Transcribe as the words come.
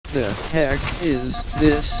the heck is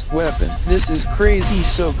this weapon? This is crazy,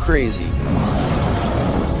 so crazy.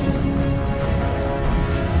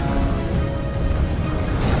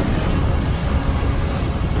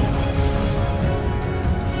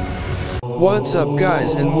 What's up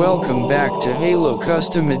guys, and welcome back to Halo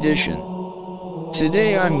Custom Edition.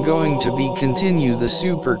 Today I'm going to continue the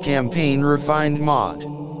Super Campaign Refined mod.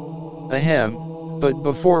 Ahem, but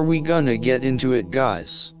before we gonna get into it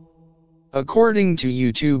guys. According to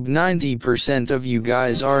YouTube, 90% of you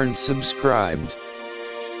guys aren't subscribed.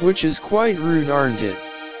 Which is quite rude, aren't it?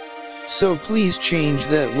 So please change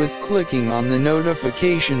that with clicking on the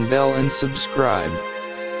notification bell and subscribe.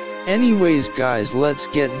 Anyways guys, let's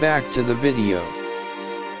get back to the video.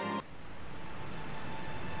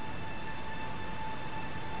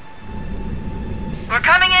 We're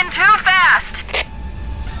coming in too fast!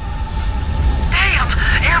 Damn!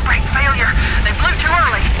 Air brake failure! They blew too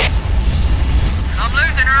early! I'm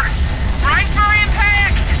losing her! Brace for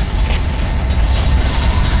impact!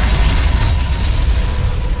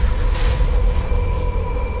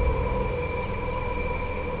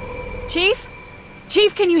 Chief?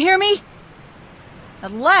 Chief, can you hear me?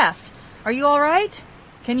 At last! Are you alright?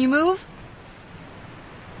 Can you move?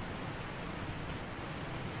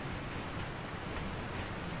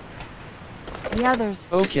 The others.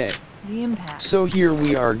 Okay. The impact. So here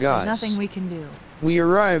we are guys. There's nothing we can do. We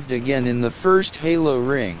arrived again in the first Halo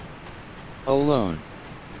ring. Alone.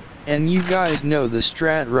 And you guys know the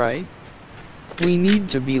strat, right? We need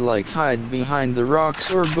to be like hide behind the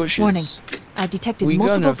rocks or bushes. Warning. I've detected We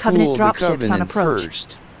multiple gonna Covenant fool the dropships on Covenant approach.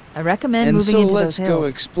 first. I recommend And moving so into let's those hills. go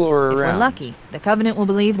explore If around. we're lucky, the Covenant will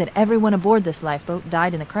believe that everyone aboard this lifeboat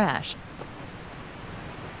died in the crash.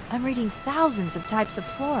 I'm reading thousands of types of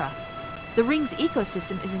flora. The ring's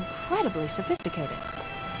ecosystem is incredibly sophisticated.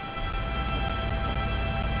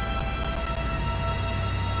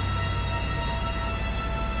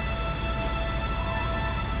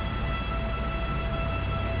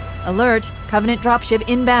 Alert! Covenant dropship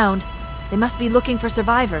inbound. They must be looking for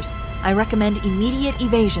survivors. I recommend immediate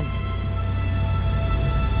evasion.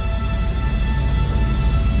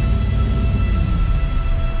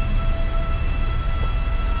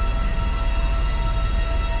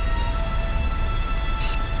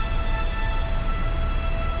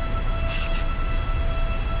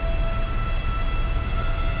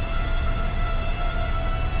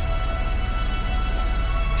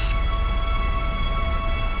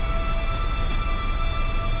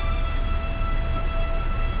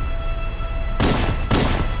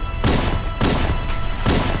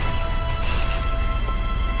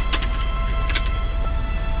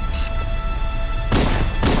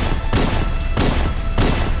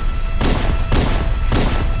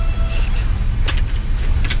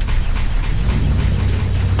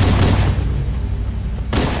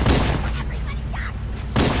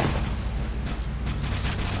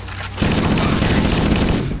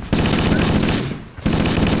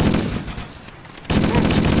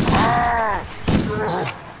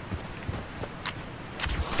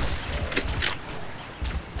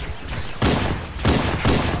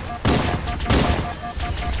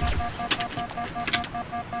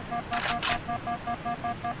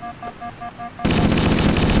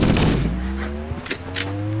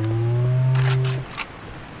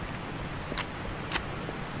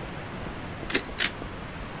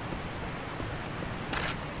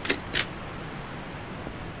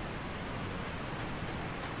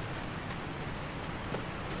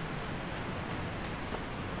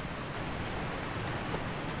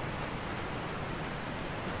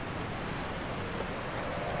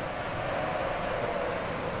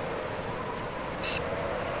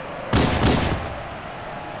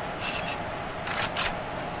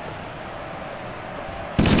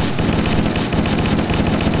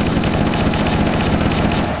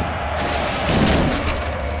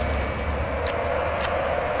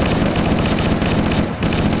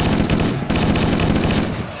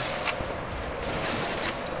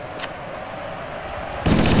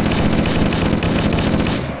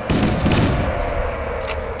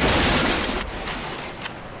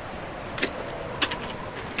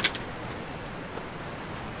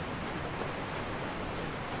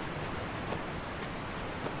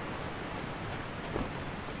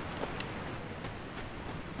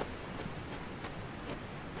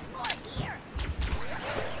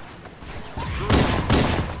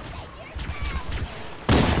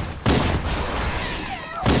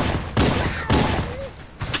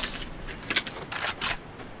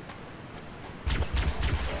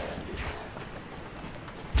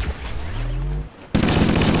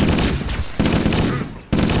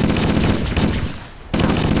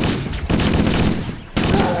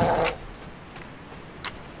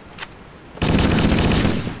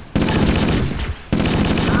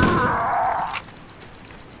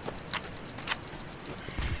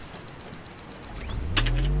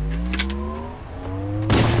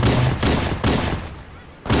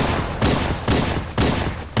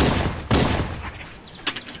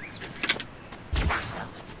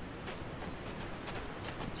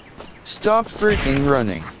 Stop freaking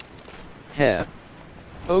running. Heh.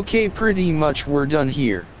 Okay, pretty much we're done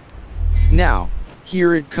here. Now,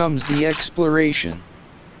 here it comes the exploration.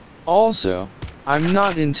 Also, I'm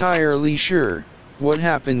not entirely sure what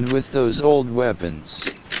happened with those old weapons.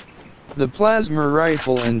 The plasma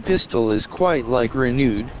rifle and pistol is quite like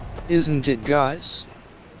renewed, isn't it guys?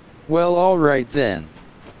 Well, alright then.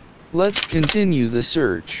 Let's continue the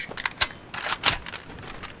search.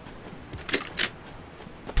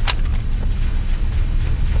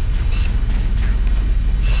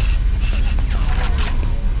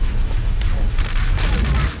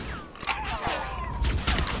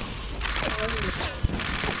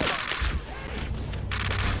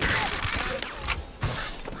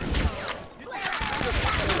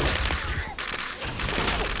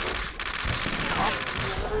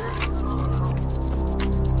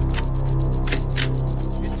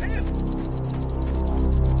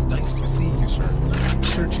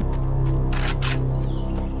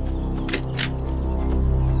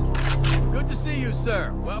 Good to see you,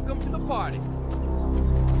 sir. Welcome to the party.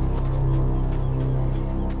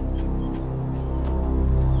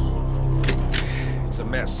 It's a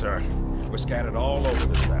mess, sir. We're scattered all over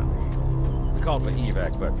this town. We called for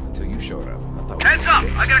evac, but until you showed up, I thought... Heads up!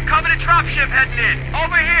 I got a Covenant dropship heading in!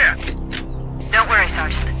 Over here! Don't worry,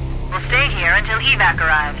 Sergeant. We'll stay here until evac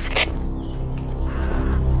arrives.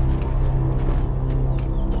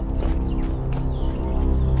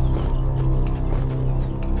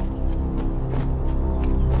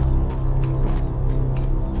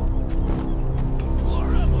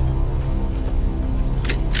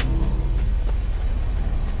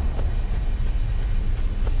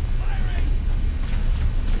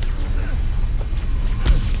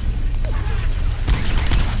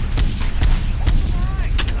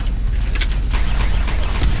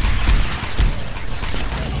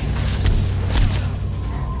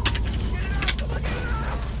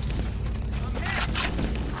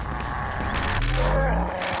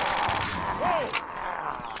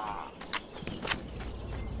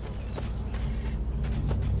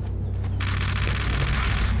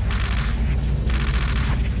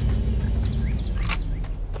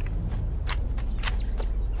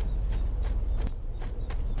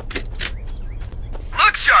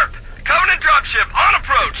 Sharp! Covenant dropship on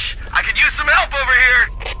approach! I could use some help over here!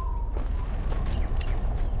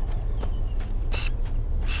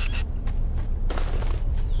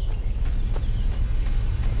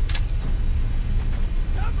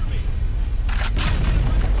 Cover me!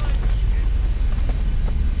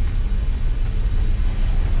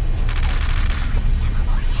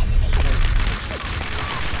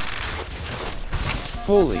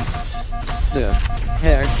 Holy the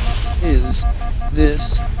heck is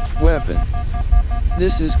this weapon?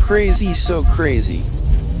 This is crazy, so crazy.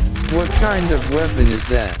 What kind of weapon is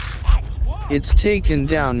that? It's taken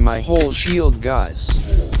down my whole shield, guys.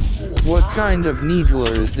 What kind of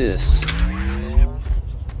needler is this?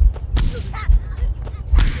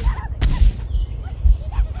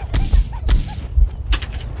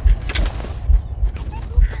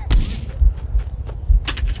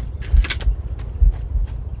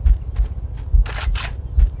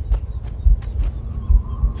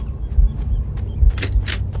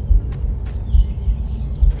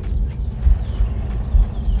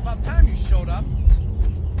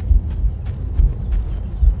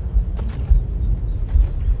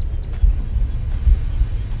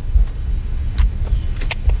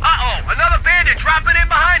 Dropping in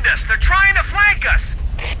behind us! They're trying to flank us!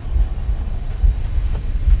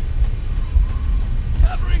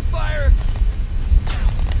 Covering fire!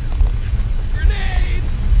 Grenade!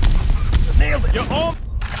 Nailed it! You're home!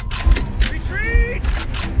 Retreat!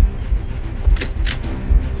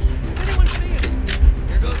 Does anyone see him?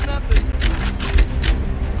 Here goes nothing.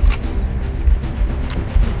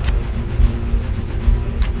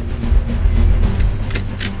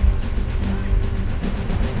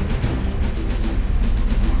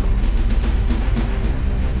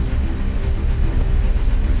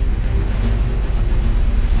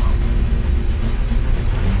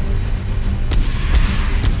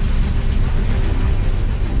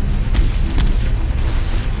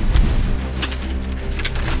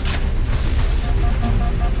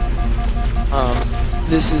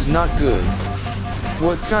 This is not good.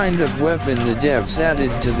 What kind of weapon the devs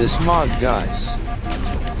added to this mod, guys?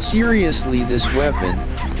 Seriously, this weapon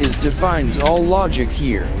defines all logic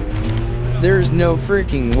here. There's no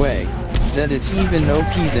freaking way that it's even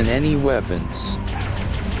OP than any weapons.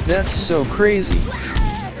 That's so crazy.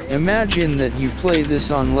 Imagine that you play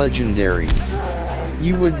this on Legendary.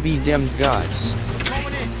 You would be damned, guys.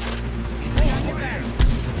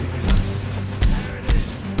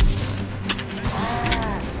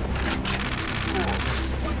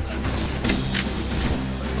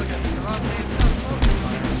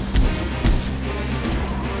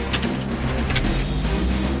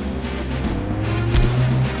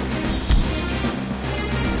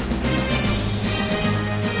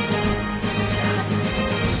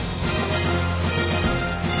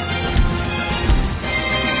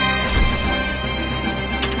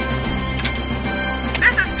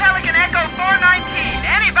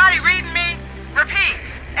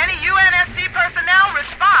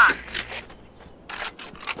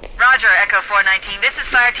 Roger, Echo 419. This is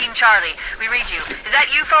Fire Team Charlie. We read you. Is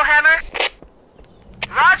that you, Fohammer?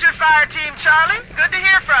 Roger, Fire Team Charlie. Good to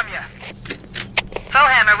hear from you.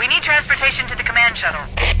 Fohammer, we need transportation to the command shuttle.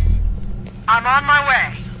 I'm on my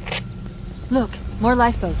way. Look, more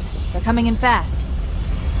lifeboats. They're coming in fast.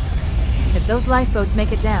 If those lifeboats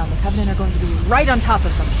make it down, the Covenant are going to be right on top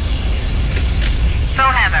of them.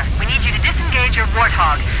 Fohammer, we need you to disengage your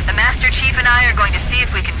Warthog. The Master Chief and I are going to see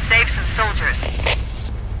if we can save some soldiers.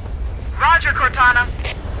 Roger, Cortana.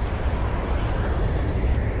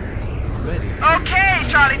 Ready. Okay,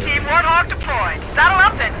 Charlie Team, Warthog deployed. Saddle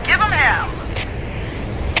up and give them hell.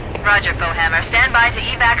 Roger, Fohammer. Stand by to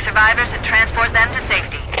evac survivors and transport them to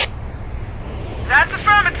safety. That's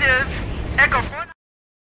affirmative. Echo 4.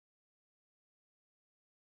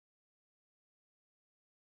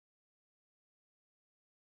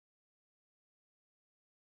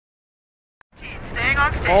 Staying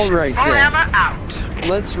on station. Alright then. Fohammer out.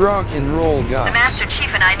 Let's rock and roll, The guys. Master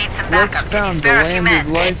Chief and I need some Let's backup. Can you found the spare a few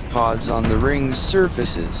landed men? life pods on the ring's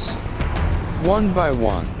surfaces. One by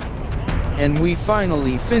one. And we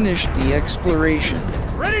finally finished the exploration.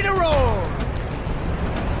 Ready to roll!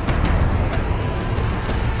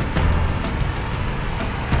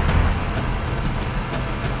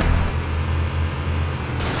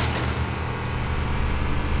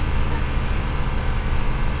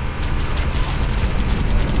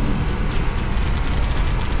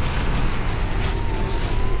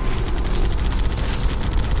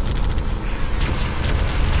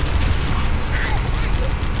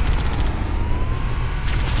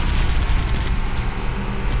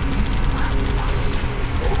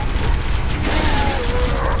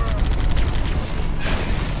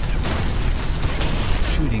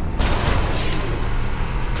 Shooting.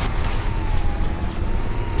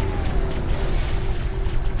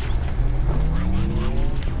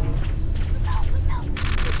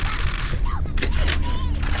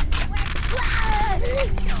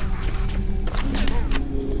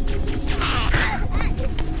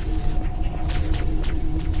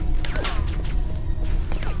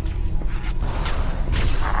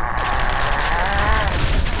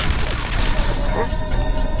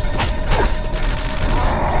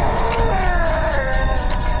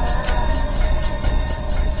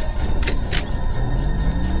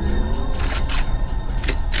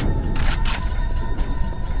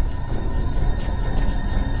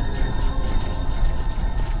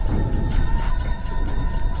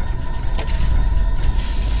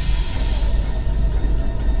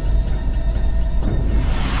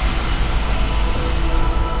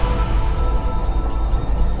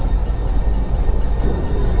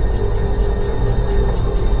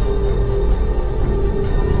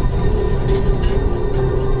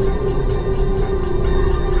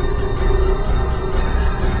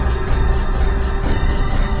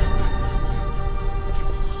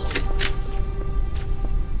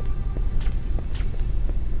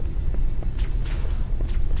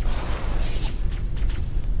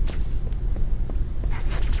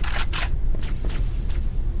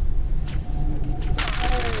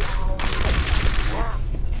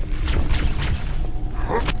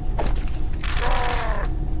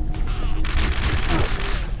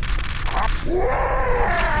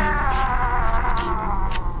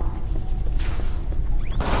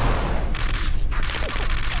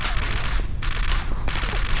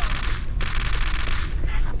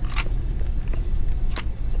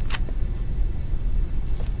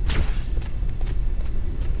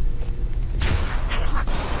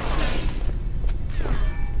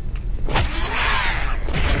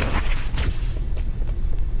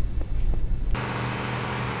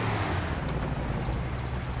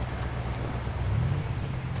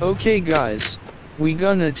 Okay guys, we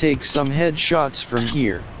gonna take some headshots from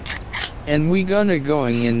here. And we gonna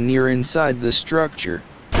going in near inside the structure,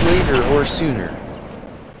 later or sooner.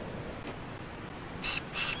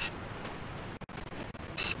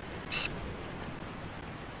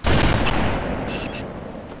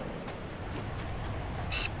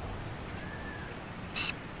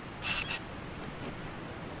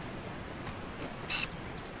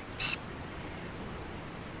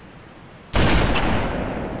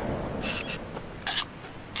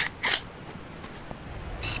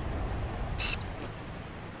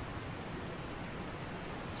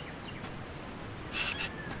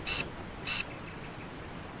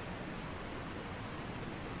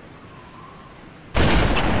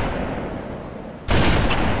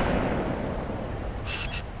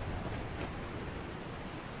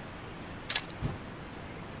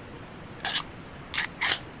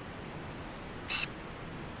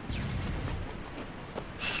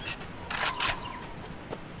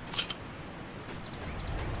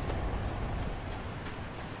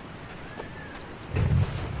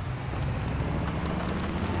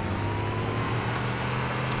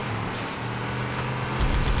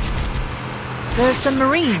 There are some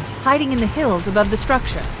Marines hiding in the hills above the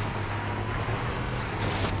structure.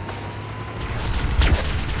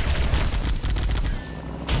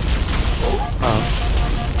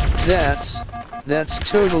 That's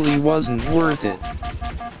totally wasn't worth it.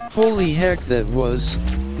 Holy heck, that was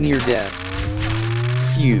near death.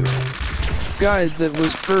 Phew. Guys, that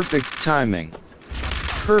was perfect timing.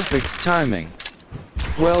 Perfect timing.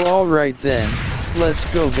 Well, alright then, let's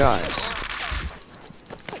go guys.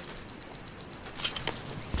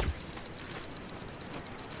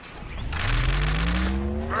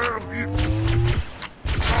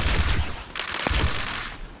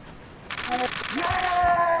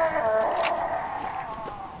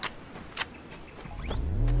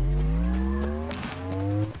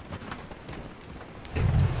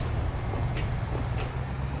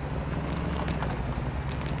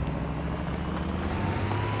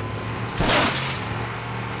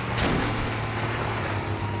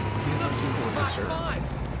 Fine.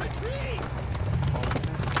 Retreat!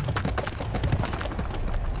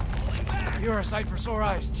 You're a sight for sore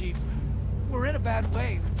eyes, Chief. We're in a bad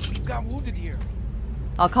way. We've got wounded here.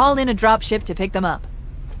 I'll call in a dropship to pick them up.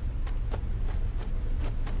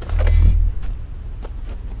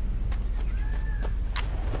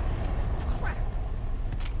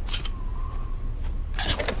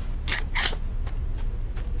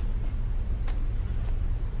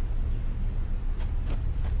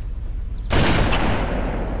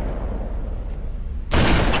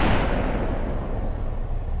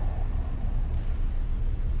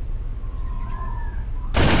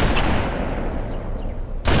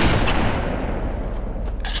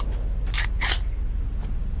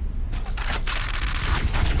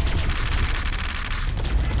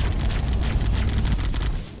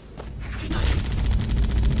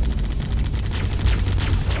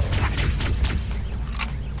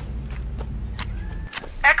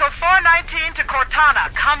 Echo 419 to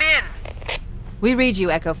Cortana, come in. We read you,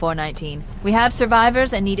 Echo 419. We have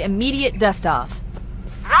survivors and need immediate dust-off.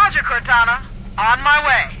 Roger, Cortana. On my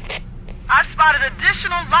way. I've spotted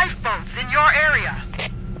additional lifeboats in your area.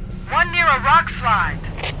 One near a rock slide.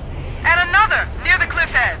 And another near the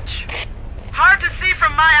cliff edge. Hard to see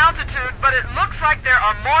from my altitude, but it looks like there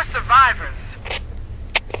are more survivors.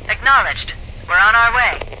 Acknowledged. We're on our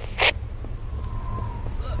way.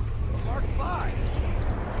 Look, Mark 5.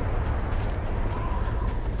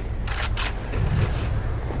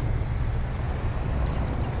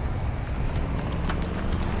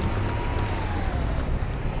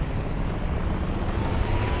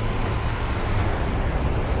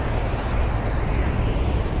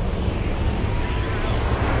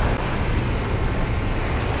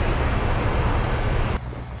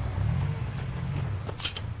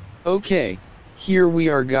 Okay, here we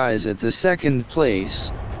are guys at the second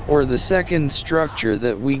place, or the second structure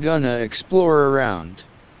that we gonna explore around.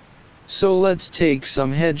 So let's take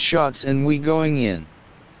some headshots and we going in.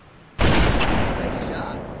 Nice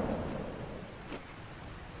shot.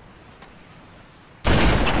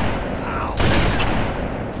 Ow!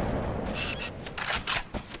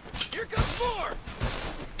 Here comes more!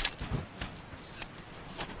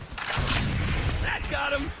 That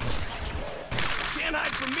got him! Can't hide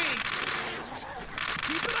from me!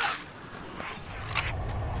 Keep it up!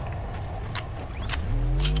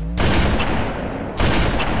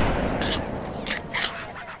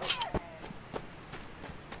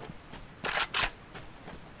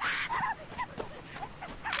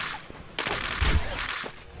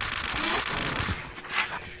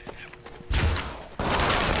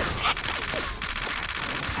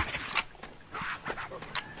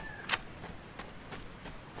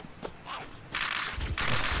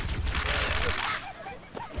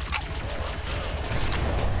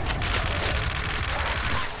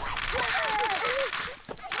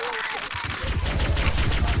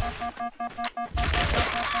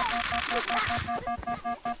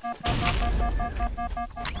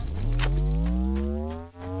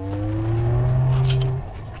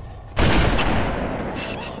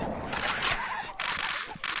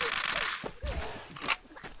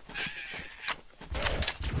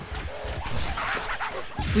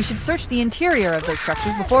 We should search the interior of those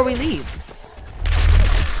structures before we leave.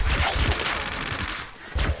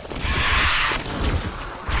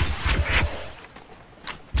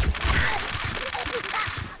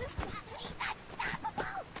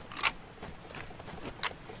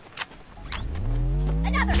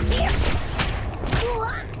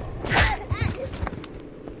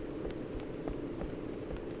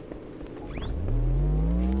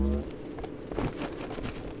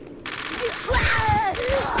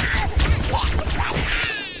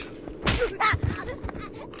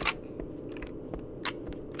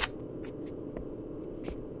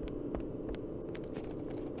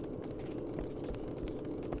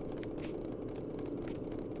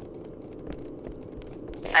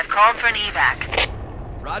 I've called for an evac.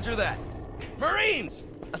 Roger that. Marines!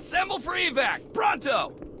 Assemble for evac!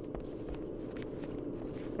 Pronto!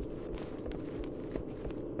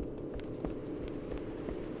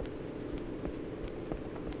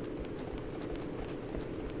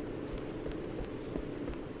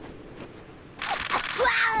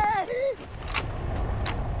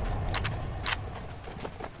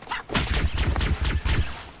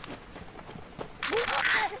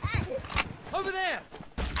 Over there!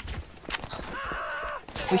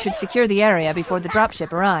 We should secure the area before the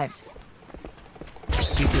dropship arrives.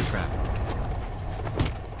 Keep your trap.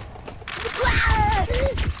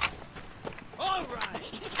 All right!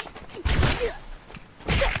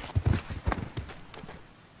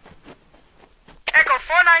 Echo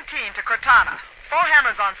 419 to Cortana.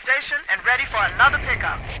 Foehammer's on station and ready for another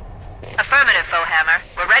pickup. Affirmative, Foehammer.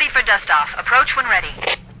 We're ready for dust-off. Approach when ready.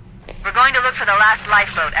 We're going to look for the last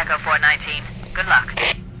lifeboat, Echo 419. Good luck.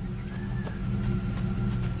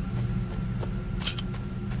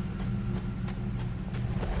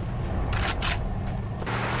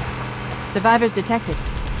 Survivors detected.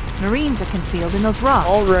 Marines are concealed in those rocks.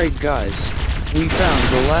 Alright guys, we found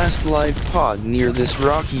the last life pod near this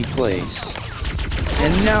rocky place.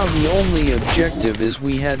 And now the only objective as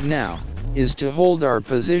we head now, is to hold our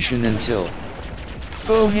position until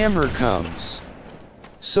Foehammer comes.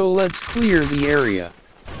 So let's clear the area.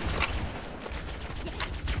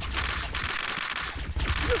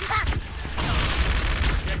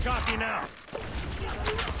 Get cocky now.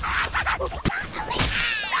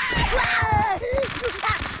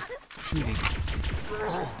 Shooting.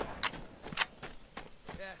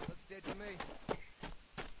 Yeah, looks dead to me.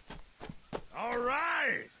 All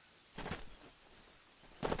right.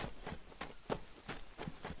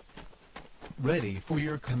 Ready for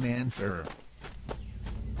your command, sir.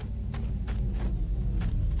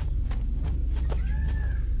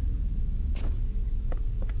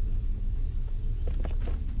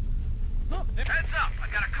 Heads up! I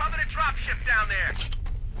got a Covenant dropship down there!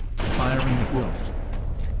 Firing at will.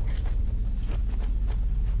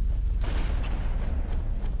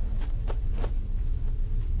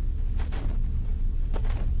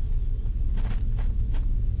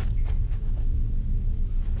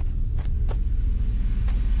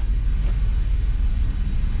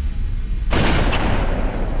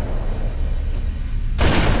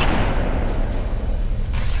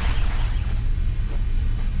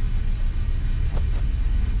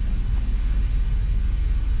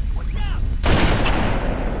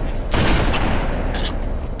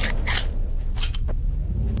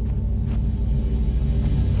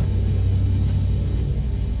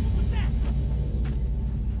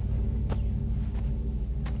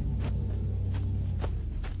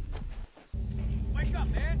 Wake up,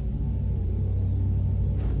 man!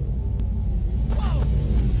 Whoa!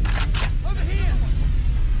 Over here!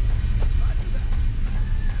 Roger that.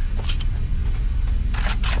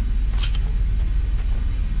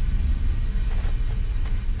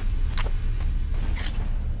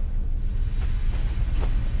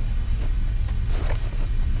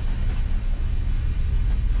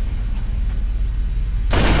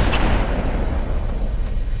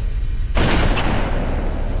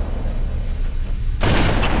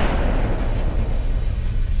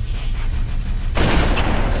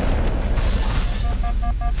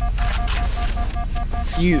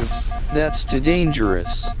 Phew, that's too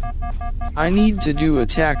dangerous. I need to do a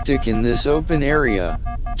tactic in this open area,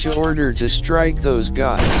 to order to strike those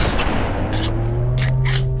guys.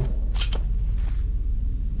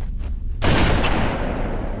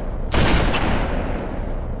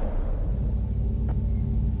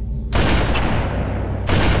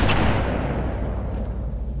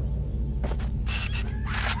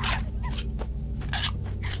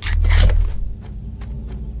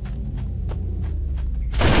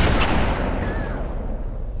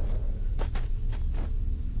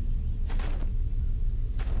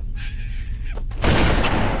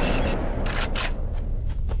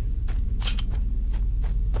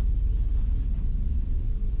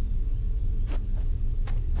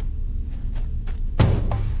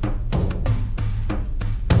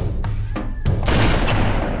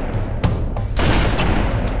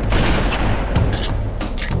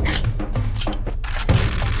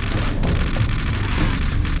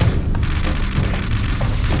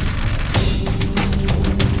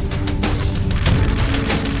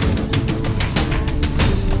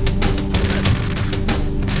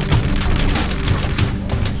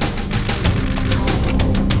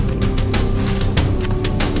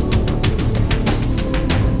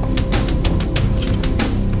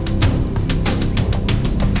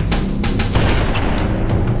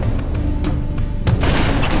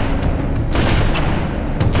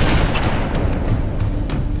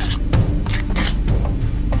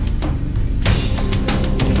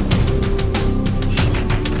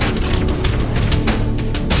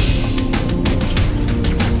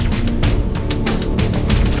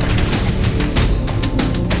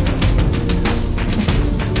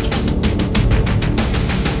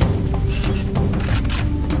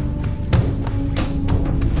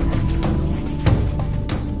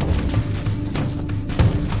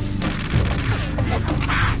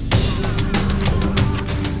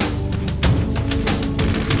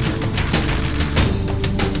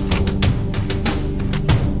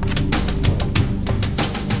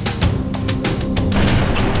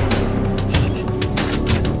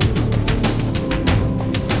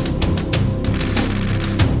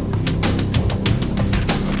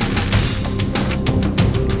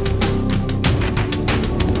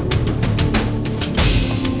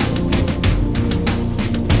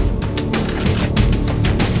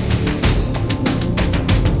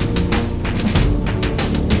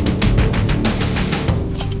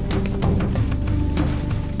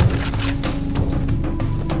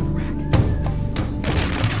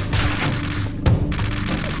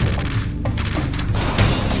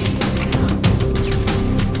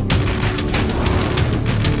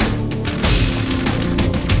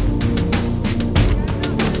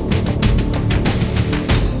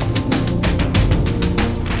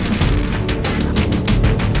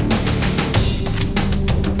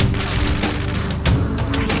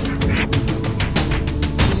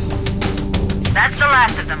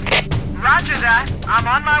 Roger that. I'm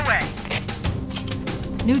on my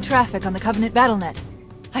way. New traffic on the Covenant BattleNet.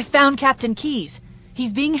 I found Captain Keyes.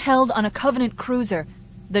 He's being held on a Covenant cruiser,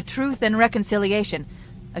 the Truth and Reconciliation,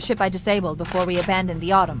 a ship I disabled before we abandoned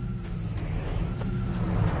the Autumn.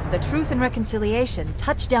 The Truth and Reconciliation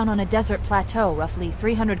touched down on a desert plateau roughly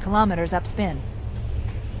 300 kilometers upspin.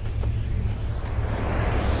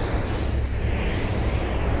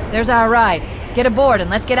 There's our ride. Get aboard and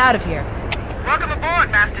let's get out of here. Welcome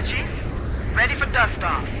aboard, Master Chief. Ready for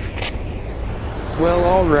dust-off. Well,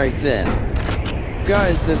 alright then.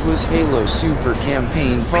 Guys, that was Halo Super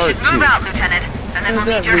Campaign Part 2. We should move out, Lieutenant, and then we'll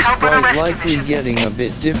need That your was help on a quite rescue likely mission. getting a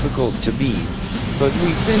bit difficult to beat, but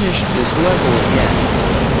we finished this level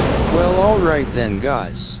again. Well, alright then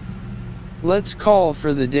guys. Let's call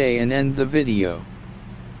for the day and end the video.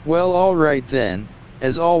 Well, alright then,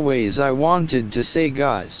 as always I wanted to say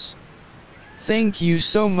guys, thank you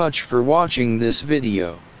so much for watching this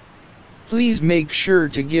video. Please make sure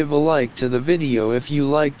to give a like to the video if you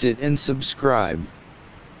liked it and subscribe.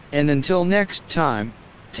 And until next time,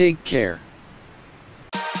 take care.